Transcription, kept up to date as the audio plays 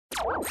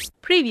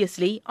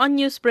Previously on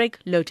Newsbreak,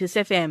 Lotus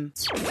FM.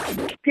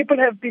 People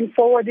have been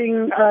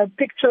forwarding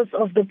pictures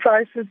of the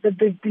prices that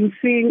they've been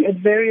seeing at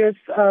various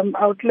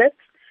outlets,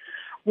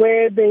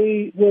 where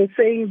they were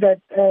saying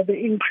that the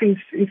increase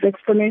is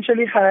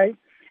exponentially high.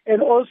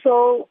 And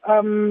also,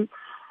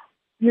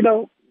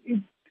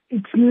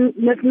 it's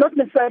not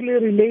necessarily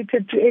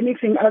related to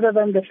anything other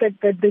than the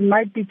fact that they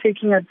might be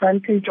taking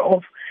advantage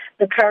of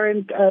the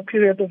current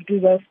period of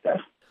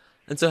disaster.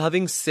 And so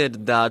having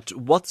said that,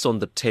 what's on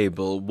the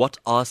table? What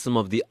are some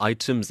of the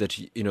items that,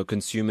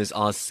 consumers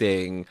are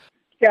saying?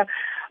 Yeah,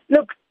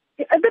 look,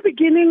 at the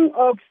beginning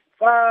of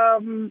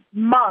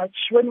March,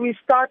 when we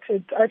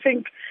started, I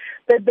think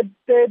that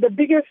the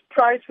biggest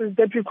prices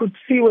that we could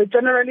see were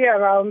generally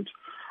around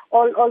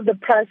all the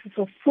prices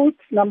of food,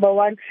 number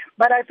one,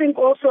 but I think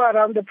also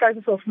around the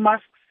prices of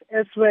masks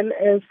as well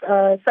as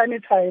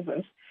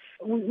sanitizers.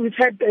 We've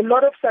had a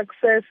lot of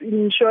success in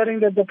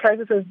ensuring that the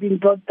prices have been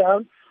brought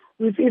down.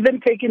 We've even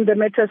taken the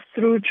matters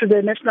through to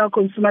the National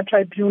Consumer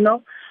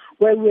Tribunal,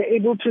 where we were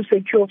able to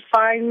secure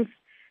fines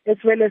as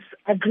well as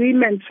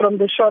agreements from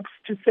the shops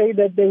to say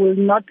that they will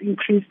not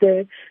increase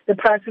the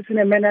prices in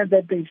a manner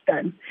that they've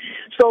done.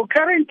 So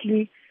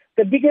currently,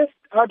 the biggest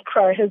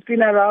outcry has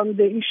been around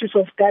the issues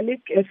of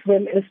garlic as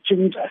well as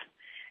ginger.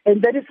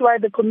 And that is why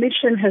the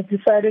Commission has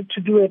decided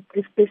to do a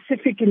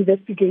specific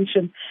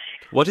investigation.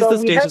 What is the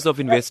status of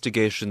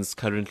investigations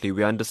currently?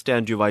 We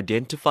understand you've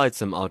identified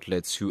some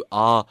outlets who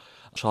are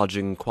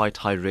charging quite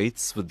high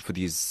rates for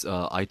these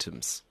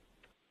items.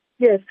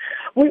 Yes,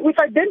 we've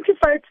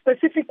identified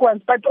specific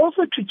ones, but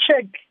also to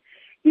check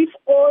if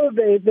all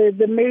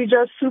the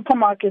major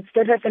supermarkets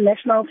that have a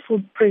national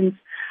footprint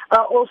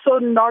are also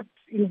not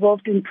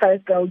involved in price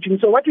gouging.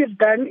 So what we've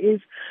done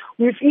is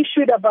we've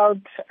issued about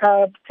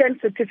 10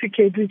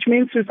 certificates, which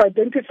means we've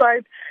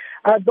identified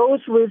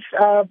those with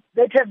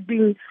that have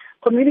been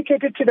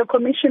communicated to the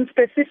Commission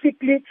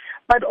specifically,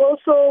 but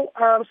also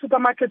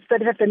supermarkets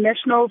that have a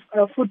national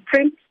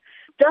footprint,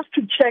 just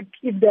to check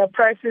if their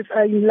prices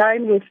are in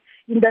line with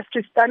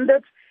industry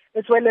standards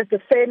as well as the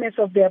fairness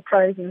of their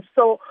prices.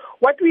 So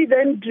what we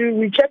then do,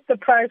 we check the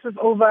prices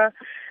over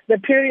the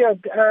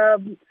period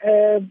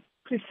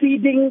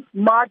preceding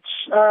March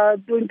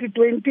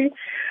 2020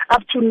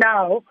 up to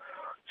now,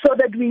 so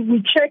that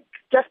we check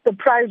just the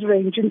price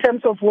range in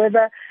terms of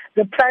whether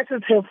the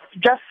prices have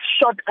just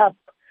shot up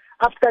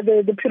after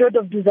the period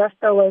of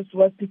disaster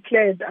was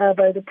declared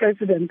by the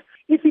President,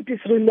 if it is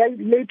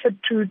related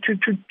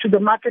to the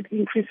market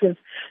increases.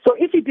 So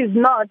if it is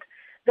not,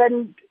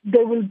 then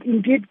they will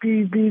indeed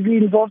be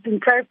involved in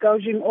price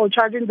gouging or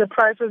charging the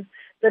prices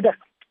that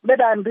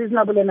are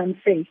unreasonable and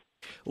unfair.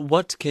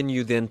 What can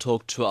you then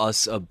talk to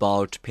us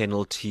about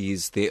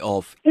penalties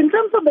thereof? In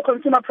terms of the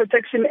Consumer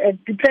Protection Act,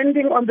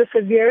 depending on the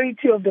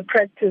severity of the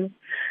practice,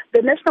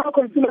 the National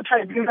Consumer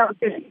Tribunal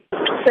is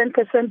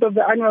 10% of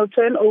the annual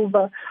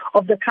turnover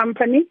of the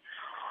company,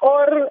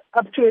 or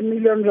up to R1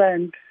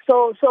 million.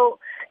 So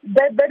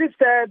that is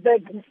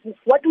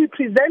what we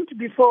present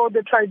before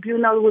the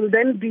tribunal will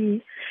then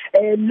be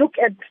look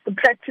at the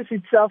practice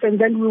itself, and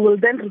then we will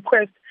then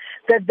request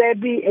that there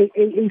be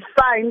a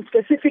fine,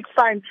 specific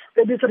fine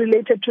that is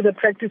related to the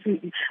practice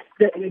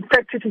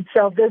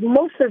itself. The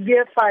most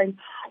severe fine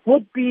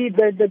would be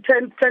the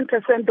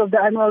 10% of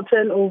the annual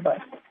turnover.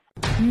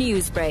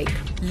 Newsbreak,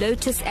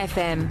 Lotus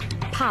FM,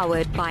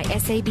 powered by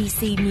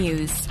SABC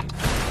News.